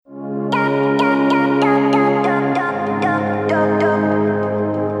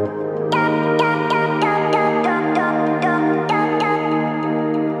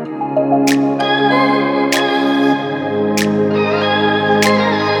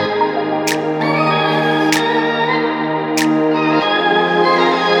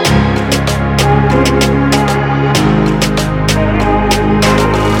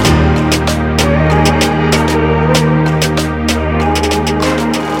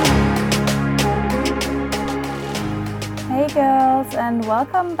and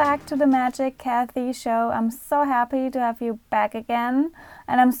welcome back to the Magic Kathy Show. I'm so happy to have you back again,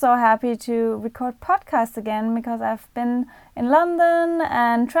 and I'm so happy to record podcasts again because I've been in London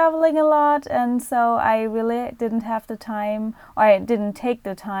and traveling a lot, and so I really didn't have the time, or I didn't take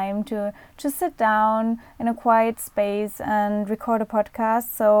the time to sit down in a quiet space and record a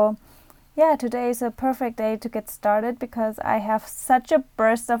podcast. So yeah, today is a perfect day to get started because I have such a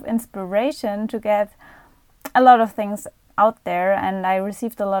burst of inspiration to get a lot of things out there, and I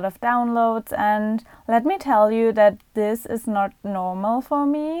received a lot of downloads, and let me tell you that this is not normal for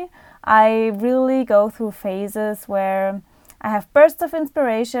me. I really go through phases where I have bursts of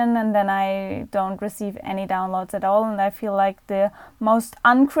inspiration and then I don't receive any downloads at all, and I feel like the most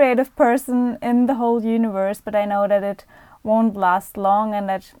uncreative person in the whole universe, but I know that it won't last long and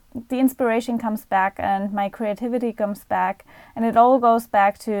that the inspiration comes back and my creativity comes back, and it all goes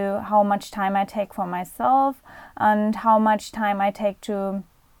back to how much time I take for myself and how much time I take to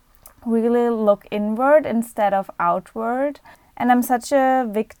really look inward instead of outward. And I'm such a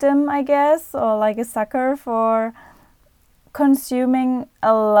victim, I guess, or like a sucker for consuming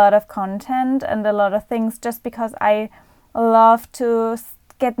a lot of content and a lot of things just because I love to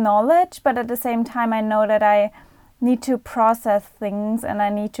get knowledge, but at the same time I know that I need to process things and I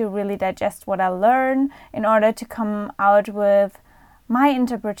need to really digest what I learn in order to come out with my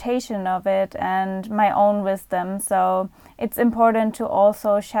interpretation of it and my own wisdom. So it's important to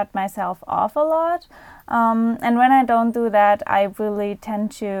also shut myself off a lot. And when I don't do that, I really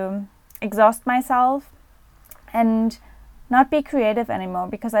tend to exhaust myself and not be creative anymore,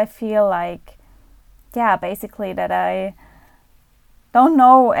 because I feel like, basically that I don't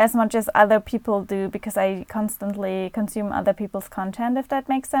know as much as other people do because I constantly consume other people's content, if that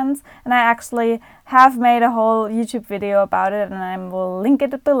makes sense. And I actually have made a whole YouTube video about it, and I will link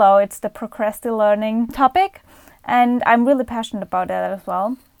it below. It's the procrastinating topic, and I'm really passionate about that as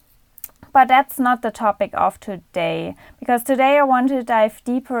well. But that's not the topic of today, because today I want to dive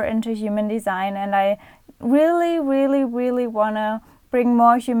deeper into human design, and I really want to bring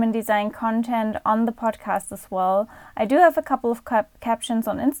more human design content on the podcast as well. I do have a couple of captions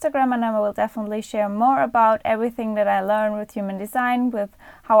on Instagram, and I will definitely share more about everything that I learn with human design, with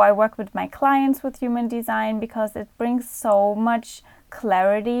how I work with my clients with human design, because it brings so much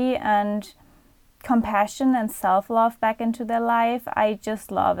clarity and compassion and self-love back into their life. I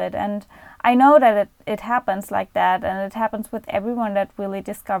just love it, and I know that it happens like that, and it happens with everyone that really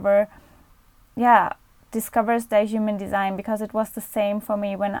discovers their human design, because it was the same for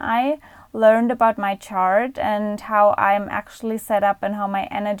me when I learned about my chart and how I'm actually set up and how my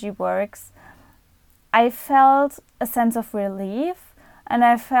energy works. I felt a sense of relief, and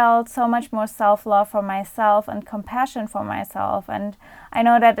I felt so much more self-love for myself and compassion for myself, and I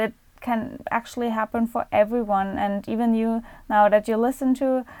know that it can actually happen for everyone. And even you, now that you listen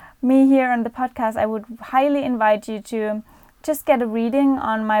to me here on the podcast, I would highly invite you to just get a reading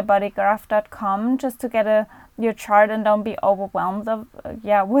on mybodygraph.com just to get your chart, and don't be overwhelmed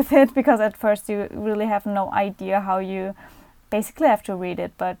with it, because at first you really have no idea how you basically have to read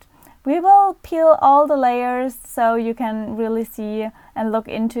it. But we will peel all the layers so you can really see and look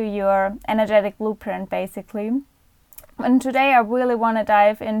into your energetic blueprint, basically. And today I really want to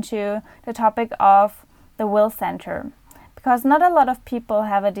dive into the topic of the will center, because not a lot of people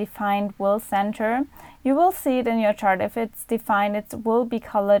have a defined will center. You will see it in your chart. If it's defined, it will be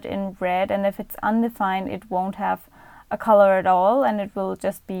colored in red, and if it's undefined, it won't have a color at all, and it will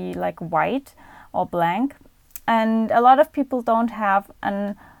just be like white or blank. And a lot of people don't have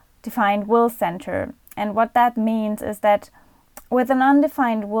an defined will center, and what that means is that with an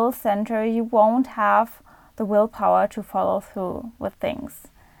undefined will center, you won't have the willpower to follow through with things.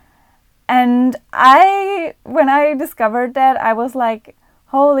 And when I discovered that, I was like,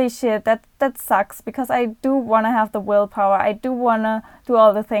 holy shit, that sucks, because I do want to have the willpower. I do want to do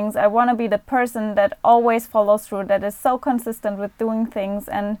all the things. I want to be the person that always follows through, that is so consistent with doing things.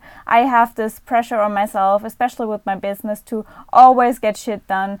 And I have this pressure on myself, especially with my business, to always get shit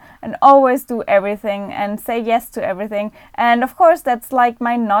done and always do everything and say yes to everything. And of course, that's like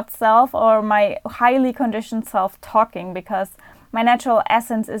my not self, or my highly conditioned self talking, because my natural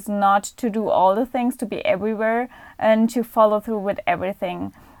essence is not to do all the things, to be everywhere, and to follow through with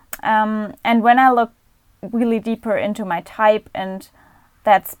everything. And when I look really deeper into my type, and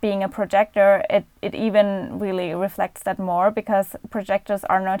that's being a projector, it even really reflects that more, because projectors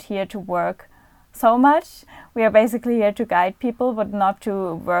are not here to work so much. We are basically here to guide people, but not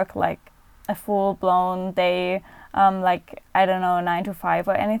to work like a full-blown day, 9 to 5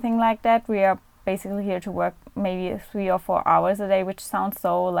 or anything like that. We are basically here to work maybe 3 or 4 hours a day, which sounds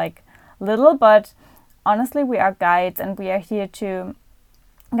so like little, but honestly, we are guides and we are here to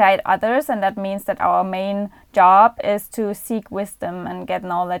guide others, and that means that our main job is to seek wisdom and get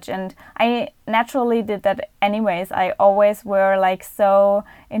knowledge. And I naturally did that anyways. I always were like so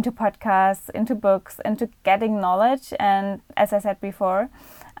into podcasts, into books, into getting knowledge, and as I said before,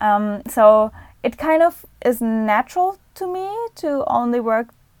 so it kind of is natural to me to only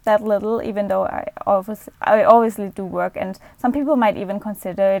work that little, even though I obviously do work, and some people might even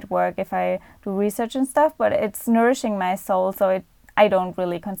consider it work if I do research and stuff, but it's nourishing my soul, so I don't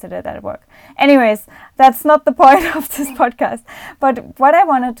really consider that work. Anyways, that's not the point of this podcast. But what I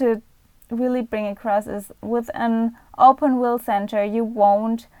wanted to really bring across is with an open will center, you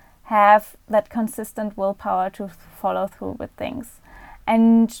won't have that consistent willpower to follow through with things.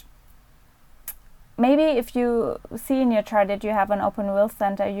 And maybe if you see in your chart that you have an open will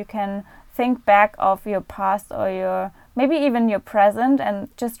center, you can think back of your past or maybe even your present and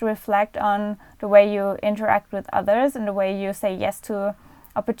just reflect on the way you interact with others and the way you say yes to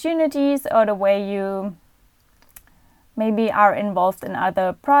opportunities, or the way you maybe are involved in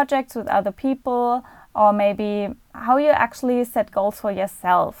other projects with other people, or maybe how you actually set goals for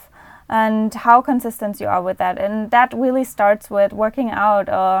yourself and how consistent you are with that. And that really starts with working out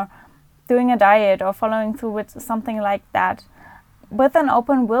or doing a diet or following through with something like that. With an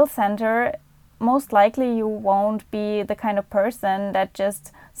open will center, most likely you won't be the kind of person that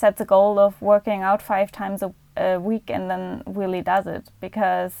just sets a goal of working out 5 times a week and then really does it,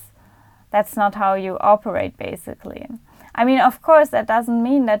 because that's not how you operate, basically. I mean, of course, that doesn't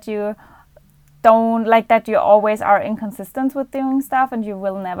mean that you don't, like, that you always are inconsistent with doing stuff and you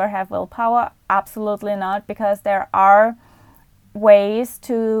will never have willpower. Absolutely not, because there are ways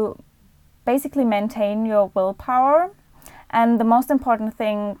to basically maintain your willpower. And the most important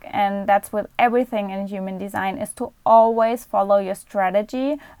thing, and that's with everything in human design, is to always follow your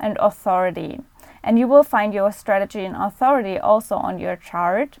strategy and authority. And you will find your strategy and authority also on your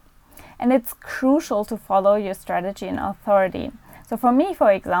chart. And it's crucial to follow your strategy and authority. So for me, for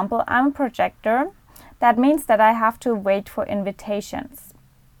example, I'm a projector. That means that I have to wait for invitations.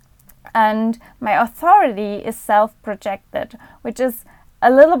 And my authority is self-projected, which is a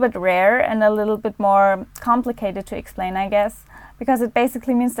little bit rare and a little bit more complicated to explain, I guess, because it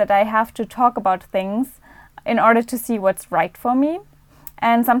basically means that I have to talk about things in order to see what's right for me.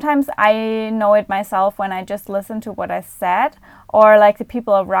 And sometimes I know it myself when I just listen to what I said, or like the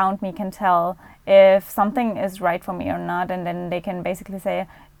people around me can tell if something is right for me or not, and then they can basically say,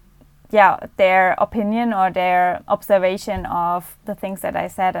 yeah, their opinion or their observation of the things that I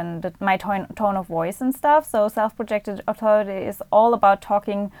said and my tone of voice and stuff. So self-projected authority is all about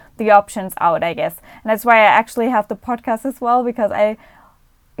talking the options out, I guess. And that's why I actually have the podcast as well, because I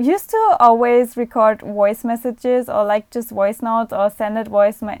used to always record voice messages or like just voice notes or send it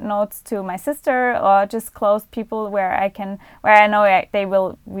voice notes to my sister, or just close people where I know they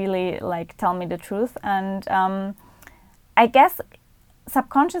will really like tell me the truth. And I guess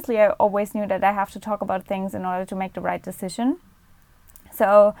subconsciously, I always knew that I have to talk about things in order to make the right decision.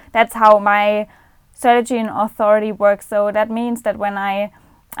 So that's how my strategy and authority works. So that means that when I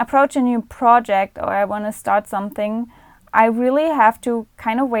approach a new project or I want to start something, I really have to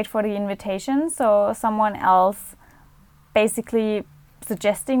kind of wait for the invitation. So someone else basically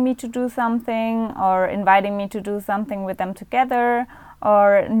suggesting me to do something or inviting me to do something with them together,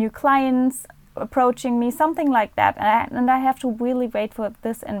 or new clients approaching me, something like that, and I have to really wait for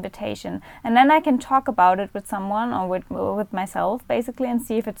this invitation, and then I can talk about it with someone or with myself basically and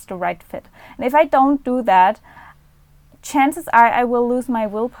see if it's the right fit. And if I don't do that, chances are I will lose my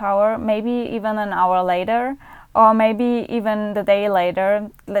willpower, maybe even an hour later or maybe even the day later.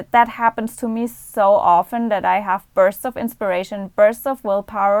 That happens to me so often that I have bursts of inspiration, bursts of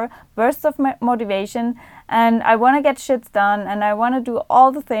willpower, bursts of motivation, and I want to get shit done and I want to do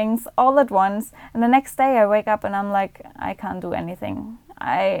all the things all at once, and the next day I wake up and I'm like, I can't do anything.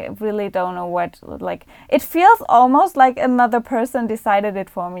 I really don't know what, like, it feels almost like another person decided it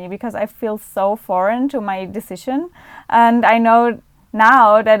for me, because I feel so foreign to my decision. And I know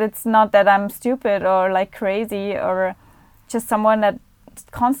now that it's not that I'm stupid or like crazy or just someone that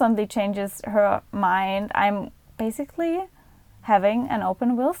constantly changes her mind. I'm basically having an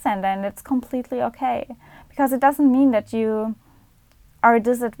open will center, and it's completely okay, because it doesn't mean that you are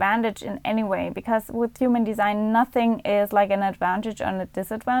disadvantaged in any way, because with human design nothing is like an advantage or a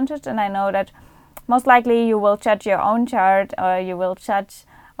disadvantage. And I know that most likely you will judge your own chart, or you will judge,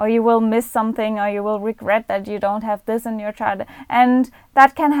 or you will miss something, or you will regret that you don't have this in your chart, and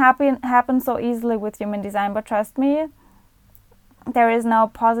that can happen so easily with human design. But trust me, there is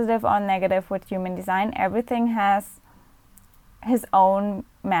no positive or negative with human design. Everything has his own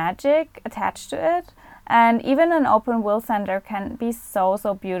magic attached to it, And even an open will center can be so,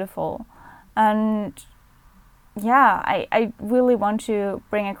 so beautiful. And yeah, I really want to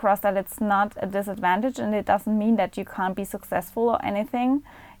bring across that it's not a disadvantage, and it doesn't mean that you can't be successful or anything.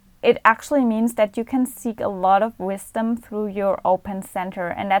 It actually means that you can seek a lot of wisdom through your open center.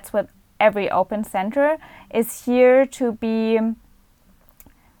 And that's what every open center is here to be,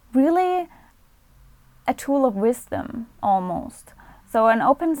 really a tool of wisdom almost. So an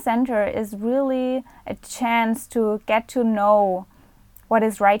open center is really a chance to get to know what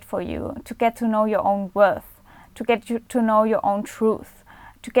is right for you, to get to know your own worth, to get to know your own truth,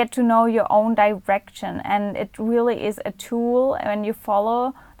 to get to know your own direction. And it really is a tool when you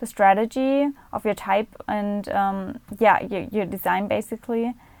follow the strategy of your type and your design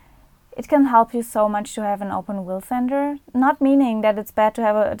basically. It can help you so much to have an open will center. Not meaning that it's bad to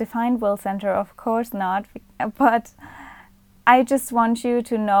have a defined will center, of course not, but I just want you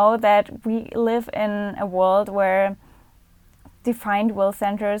to know that we live in a world where defined will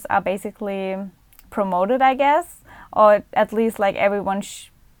centers are basically promoted, I guess, or at least like everyone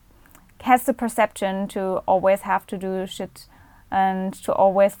has the perception to always have to do shit and to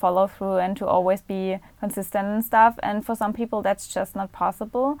always follow through and to always be consistent and stuff. And for some people that's just not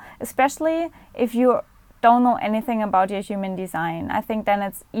possible, especially if you don't know anything about your human design. I think then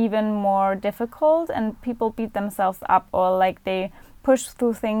it's even more difficult, and people beat themselves up, or like they push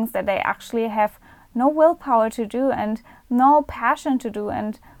through things that they actually have no willpower to do and no passion to do,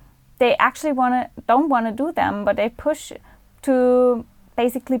 and they actually don't want to do them, but they push to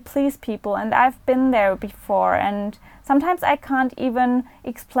basically please people. And I've been there before, and sometimes I can't even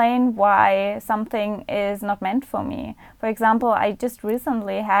explain why something is not meant for me. For example, I just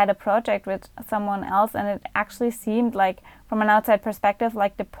recently had a project with someone else, and it actually seemed like, from an outside perspective,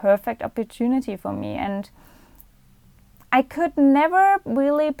 like the perfect opportunity for me. And I could never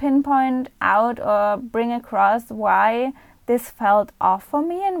really pinpoint out or bring across why this felt off for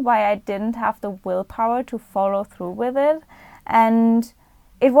me and why I didn't have the willpower to follow through with it. And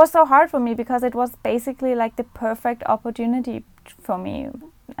it was so hard for me because it was basically like the perfect opportunity for me,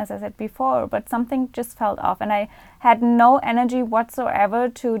 as I said before, but something just felt off, and I had no energy whatsoever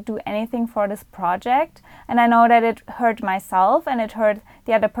to do anything for this project. And I know that it hurt myself and it hurt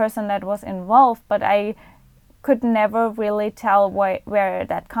the other person that was involved, but I could never really tell where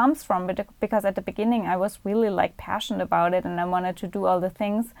that comes from, because at the beginning I was really like passionate about it and I wanted to do all the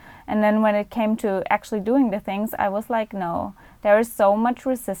things. And then when it came to actually doing the things, I was like, no, there is so much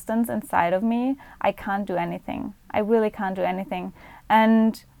resistance inside of me. I can't do anything. I really can't do anything.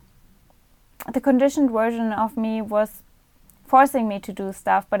 And the conditioned version of me was forcing me to do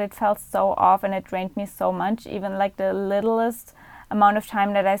stuff, but it felt so off and it drained me so much. Even like the littlest amount of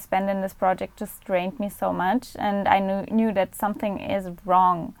time that I spent in this project just drained me so much, and I knew that something is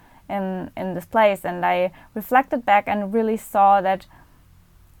wrong in this place. And I reflected back and really saw that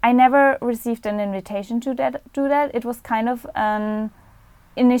I never received an invitation to do that. It was kind of an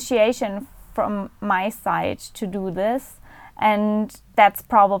initiation from my side to do this, and that's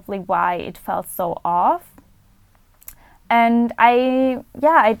probably why it felt so off. And I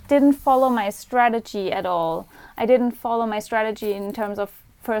didn't follow my strategy at all. I didn't follow my strategy in terms of,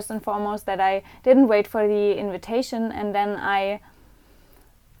 first and foremost, that I didn't wait for the invitation, and then I,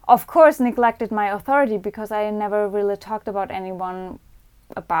 of course, neglected my authority because I never really talked about anyone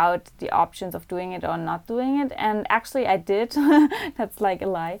about the options of doing it or not doing it. And actually I did. That's like a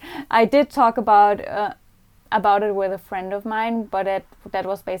lie. I did talk about it with a friend of mine, but that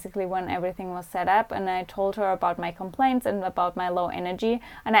was basically when everything was set up, and I told her about my complaints and about my low energy,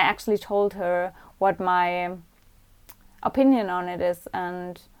 and I actually told her what my opinion on it is,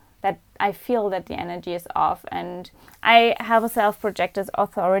 and that I feel that the energy is off. And I have a self-projected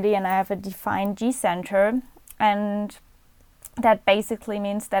authority, and I have a defined G center, and that basically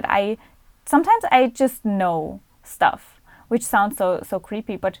means that sometimes I just know stuff, which sounds so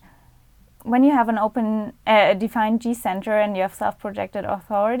creepy, but when you have an open, defined G center and you have self-projected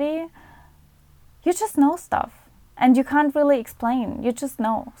authority, you just know stuff and you can't really explain. You just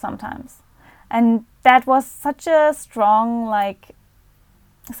know sometimes. And that was such a strong, like,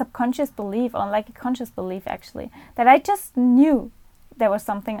 subconscious belief, or like a conscious belief actually, that I just knew there was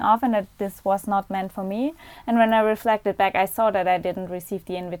something off and that this was not meant for me. And when I reflected back, I saw that I didn't receive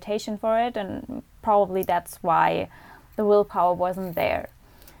the invitation for it, and probably that's why the willpower wasn't there.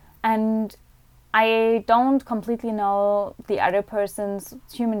 And I don't completely know the other person's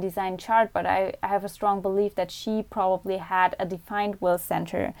human design chart, but I have a strong belief that she probably had a defined will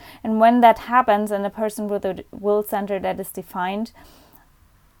center. And when that happens, and a person with a will center that is defined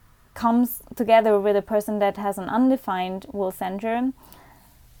comes together with a person that has an undefined will center,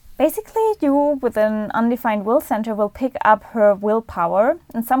 basically you with an undefined will center will pick up her willpower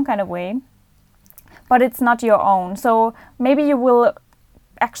in some kind of way, but it's not your own. So maybe you will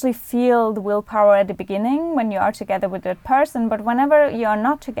actually feel the willpower at the beginning when you are together with that person, but whenever you are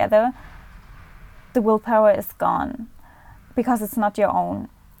not together, the willpower is gone because it's not your own.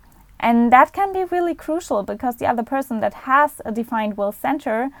 And that can be really crucial because the other person that has a defined will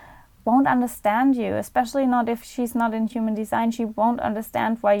center won't understand you, especially not if she's not in human design. She won't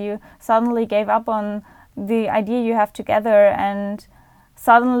understand why you suddenly gave up on the idea you have together, and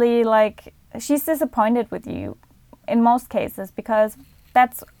suddenly like she's disappointed with you in most cases, because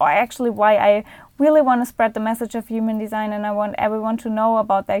that's actually why I really want to spread the message of human design, and I want everyone to know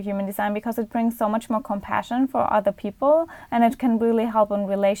about their human design, because it brings so much more compassion for other people and it can really help in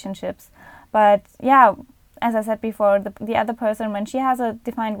relationships. But yeah, as I said before, the other person, when she has a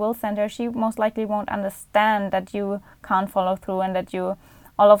defined will center, she most likely won't understand that you can't follow through and that you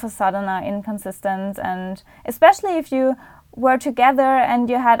all of a sudden are inconsistent. And especially if you were together and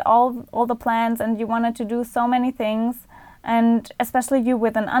you had all the plans and you wanted to do so many things, and especially you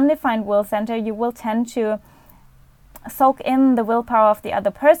with an undefined will center, you will tend to soak in the willpower of the other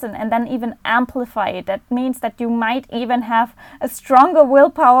person and then even amplify it. That means that you might even have a stronger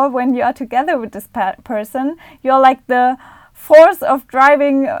willpower when you are together with this person. You're like the force of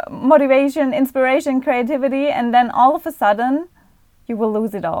driving motivation, inspiration, creativity, and then all of a sudden you will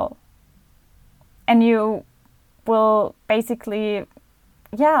lose it all. And you will basically,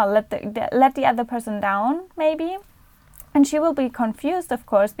 let the other person down, maybe. And she will be confused, of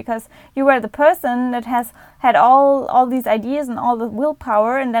course, because you were the person that has had all these ideas and all the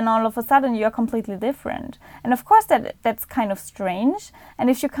willpower, and then all of a sudden you're completely different. And of course that's kind of strange. And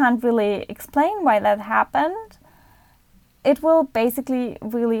if you can't really explain why that happened, it will basically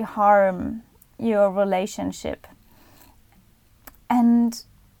really harm your relationship. And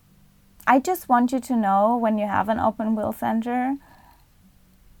I just want you to know, when you have an open will center,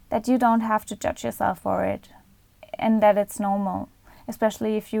 that you don't have to judge yourself for it. And that it's normal,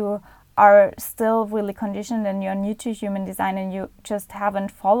 especially if you are still really conditioned and you're new to human design and you just haven't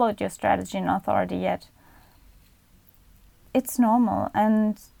followed your strategy and authority yet. It's normal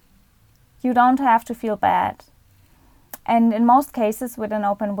and you don't have to feel bad. And in most cases with an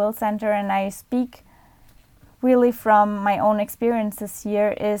open will center, and I speak really from my own experiences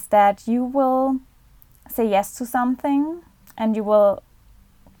here, is that you will say yes to something and you will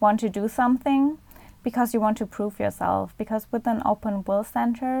want to do something because you want to prove yourself. Because with an open will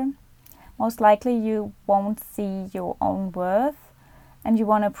center, most likely you won't see your own worth, and you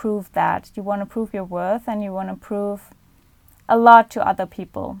want to prove that. You want to prove your worth, and you want to prove a lot to other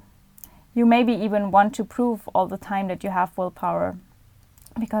people. You maybe even want to prove all the time that you have willpower,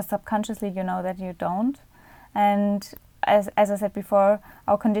 because subconsciously you know that you don't. And as I said before,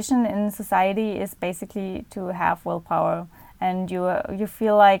 our condition in society is basically to have willpower. And you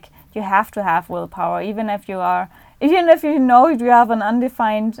feel like you have to have willpower, even if you know you have an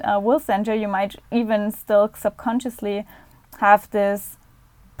undefined will center, you might even still subconsciously have this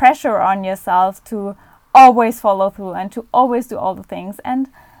pressure on yourself to always follow through and to always do all the things. And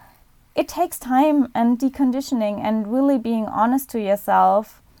it takes time and deconditioning and really being honest to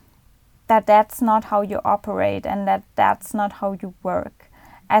yourself that that's not how you operate and that that's not how you work.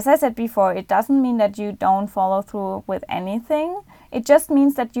 As I said before, it doesn't mean that you don't follow through with anything. It just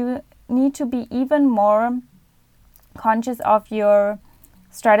means that you need to be even more conscious of your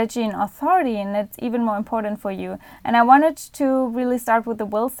strategy and authority, and it's even more important for you. And I wanted to really start with the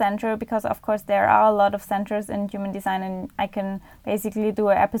will center because, of course, there are a lot of centers in human design, and I can basically do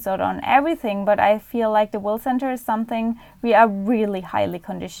an episode on everything. But I feel like the will center is something we are really highly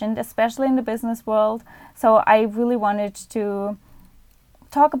conditioned, especially in the business world. So I really wanted to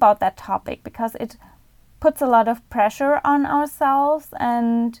talk about that topic because it puts a lot of pressure on ourselves,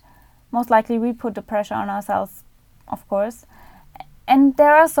 and most likely we put the pressure on ourselves, of course. And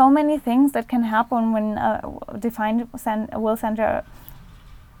there are so many things that can happen when a defined will center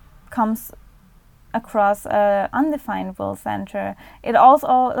comes across an undefined will center. It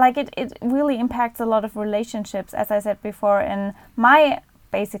also, it really impacts a lot of relationships, as I said before in my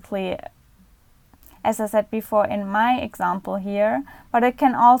example here. But it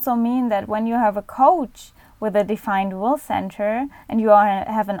can also mean that when you have a coach with a defined will center and you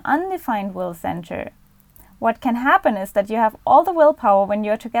have an undefined will center, what can happen is that you have all the willpower when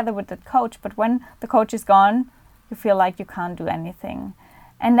you're together with the coach, but when the coach is gone, you feel like you can't do anything.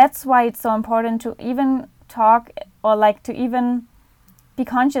 And that's why it's so important to even talk, or to even be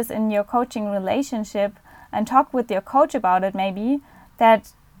conscious in your coaching relationship and talk with your coach about it, maybe,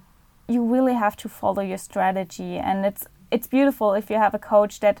 that you really have to follow your strategy. And it's it's beautiful if you have a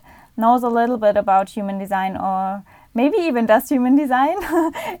coach that knows a little bit about human design, or maybe even does human design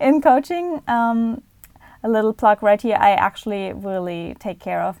in coaching. A little plug right here. I actually really take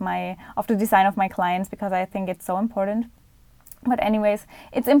care of the design of my clients because I think it's so important. But anyways,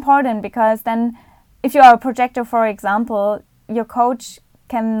 it's important because then if you are a projector, for example, your coach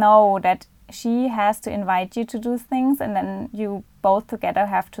can know that she has to invite you to do things, and then you both together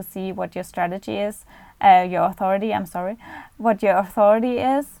have to see what your strategy is, what your authority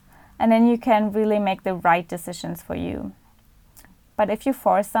is, and then you can really make the right decisions for you. But if you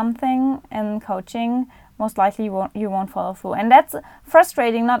force something in coaching, most likely you won't follow through. And that's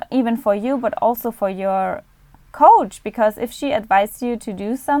frustrating, not even for you, but also for your coach, because if she advised you to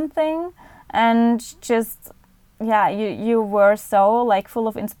do something and just you were so like full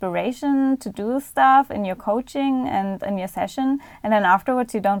of inspiration to do stuff in your coaching and in your session, and then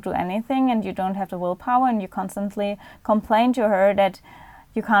afterwards you don't do anything and you don't have the willpower, and you constantly complain to her that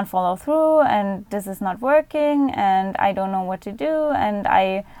you can't follow through and this is not working and I don't know what to do and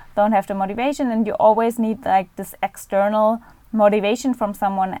I don't have the motivation, and you always need like this external motivation from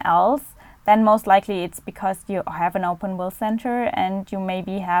someone else, then most likely it's because you have an open will center and you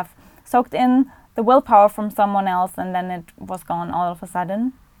maybe have soaked in the willpower from someone else and then it was gone all of a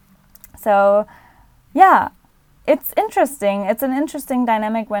sudden. So yeah, it's interesting. It's an interesting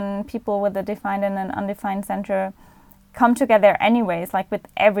dynamic when people with a defined and an undefined center come together anyways, like with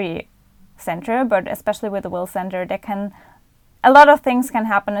every center, but especially with the will center, a lot of things can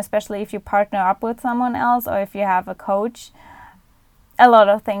happen, especially if you partner up with someone else or if you have a coach. A lot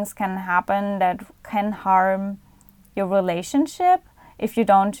of things can happen that can harm your relationship if you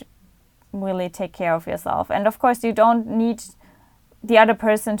don't really take care of yourself. And of course, you don't need the other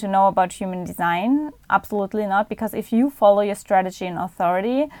person to know about human design. Absolutely not, because if you follow your strategy and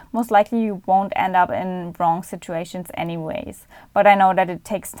authority, most likely you won't end up in wrong situations anyways. But I know that it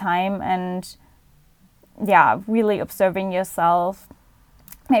takes time and really observing yourself,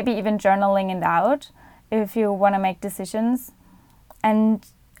 maybe even journaling it out if you want to make decisions, and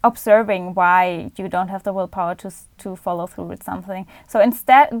observing why you don't have the willpower to follow through with something. So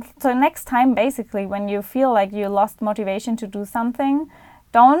next time, basically, when you feel like you lost motivation to do something,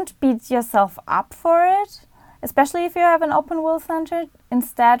 don't beat yourself up for it, especially if you have an open will center.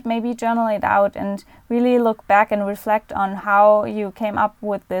 Instead, maybe journal it out and really look back and reflect on how you came up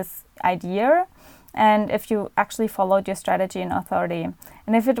with this idea and if you actually followed your strategy and authority.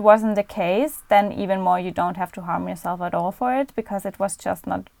 And if it wasn't the case, then even more, you don't have to harm yourself at all for it, because it was just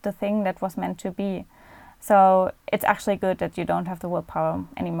not the thing that was meant to be. So it's actually good that you don't have the willpower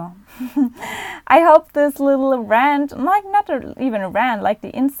anymore. I hope this little rant, even a rant, like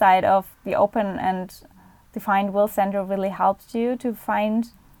the inside of the open and defined will center really helps you to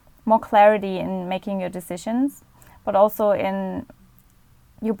find more clarity in making your decisions, but also in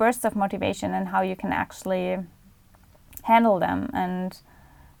your bursts of motivation and how you can actually handle them. And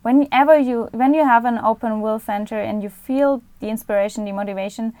when you have an open will center and you feel the inspiration, the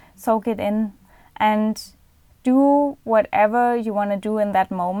motivation, soak it in and do whatever you want to do in that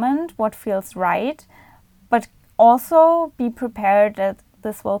moment, what feels right, but also be prepared that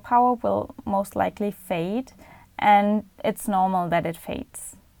this willpower will most likely fade, and it's normal that it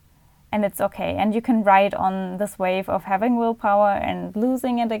fades. And it's okay. And you can ride on this wave of having willpower and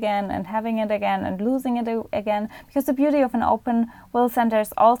losing it again and having it again and losing it again. Because the beauty of an open will center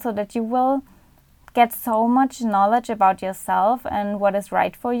is also that you will get so much knowledge about yourself and what is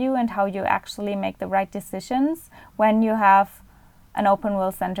right for you and how you actually make the right decisions when you have an open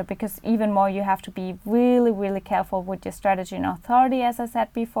will center. Because even more, you have to be really, really careful with your strategy and authority, as I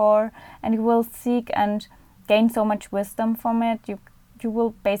said before. And you will seek and gain so much wisdom from it. You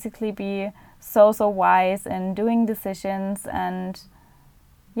will basically be so wise in doing decisions and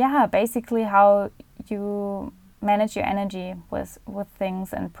basically how you manage your energy with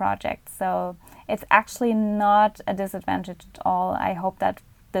things and projects. So it's actually not a disadvantage at all. I hope that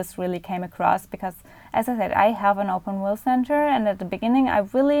this really came across, because as I said, I have an open will center, and at the beginning I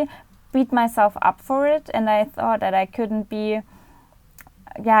really beat myself up for it, and I thought that I couldn't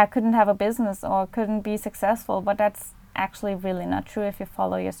have a business or couldn't be successful, but that's actually really not true if you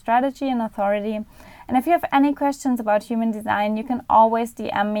follow your strategy and authority. And if you have any questions about human design, you can always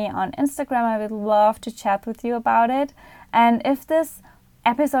DM me on Instagram. I would love to chat with you about it. And if this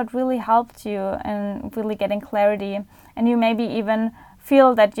episode really helped you in really getting clarity, and you maybe even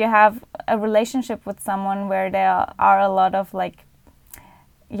feel that you have a relationship with someone where there are a lot of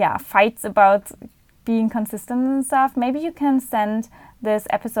fights about being consistent and stuff, maybe you can send this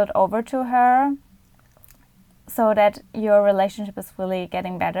episode over to her, so that your relationship is really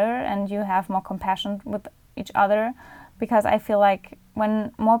getting better and you have more compassion with each other. because I feel like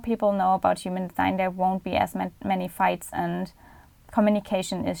when more people know about human design, there won't be as many fights and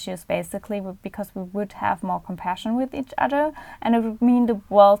communication issues, basically, because we would have more compassion with each other. And it would mean the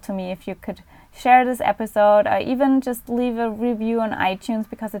world to me if you could share this episode or even just leave a review on iTunes,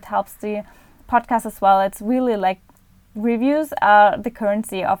 because it helps the podcast as well. It's really like reviews are the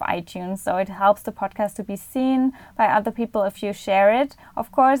currency of iTunes, so it helps the podcast to be seen by other people if you share it, of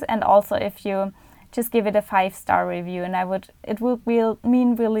course, and also if you just give it a 5-star review. And it will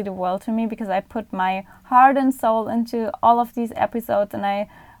mean really the world to me, because I put my heart and soul into all of these episodes, and I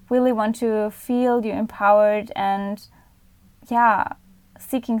really want to feel you empowered and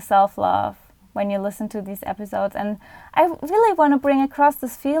seeking self-love when you listen to these episodes. And I really want to bring across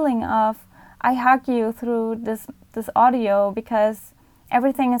this feeling of I hug you through this audio, because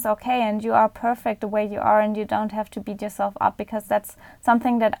everything is okay and you are perfect the way you are, and you don't have to beat yourself up, because that's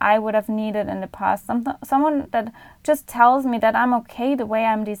something that I would have needed in the past. Someone that just tells me that I'm okay the way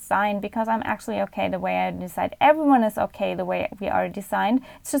I'm designed, because I'm actually okay the way I'm designed. Everyone is okay the way we are designed.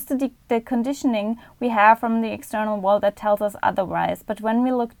 It's just the conditioning we have from the external world that tells us otherwise. But when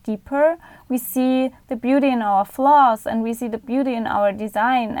we look deeper, we see the beauty in our flaws, and we see the beauty in our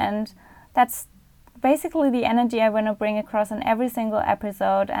design, and that's basically the energy I want to bring across in every single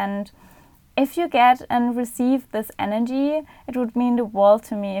episode. And if you get and receive this energy, it would mean the world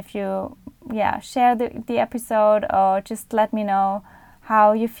to me if you share the episode, or just let me know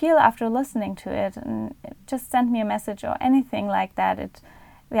how you feel after listening to it, and just send me a message or anything like that.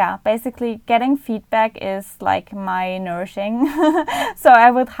 Basically getting feedback is like my nourishing so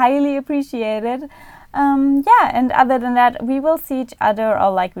I would highly appreciate it. And other than that, we will see each other,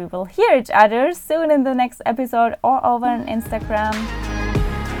 or like we will hear each other soon in the next episode, or over on Instagram.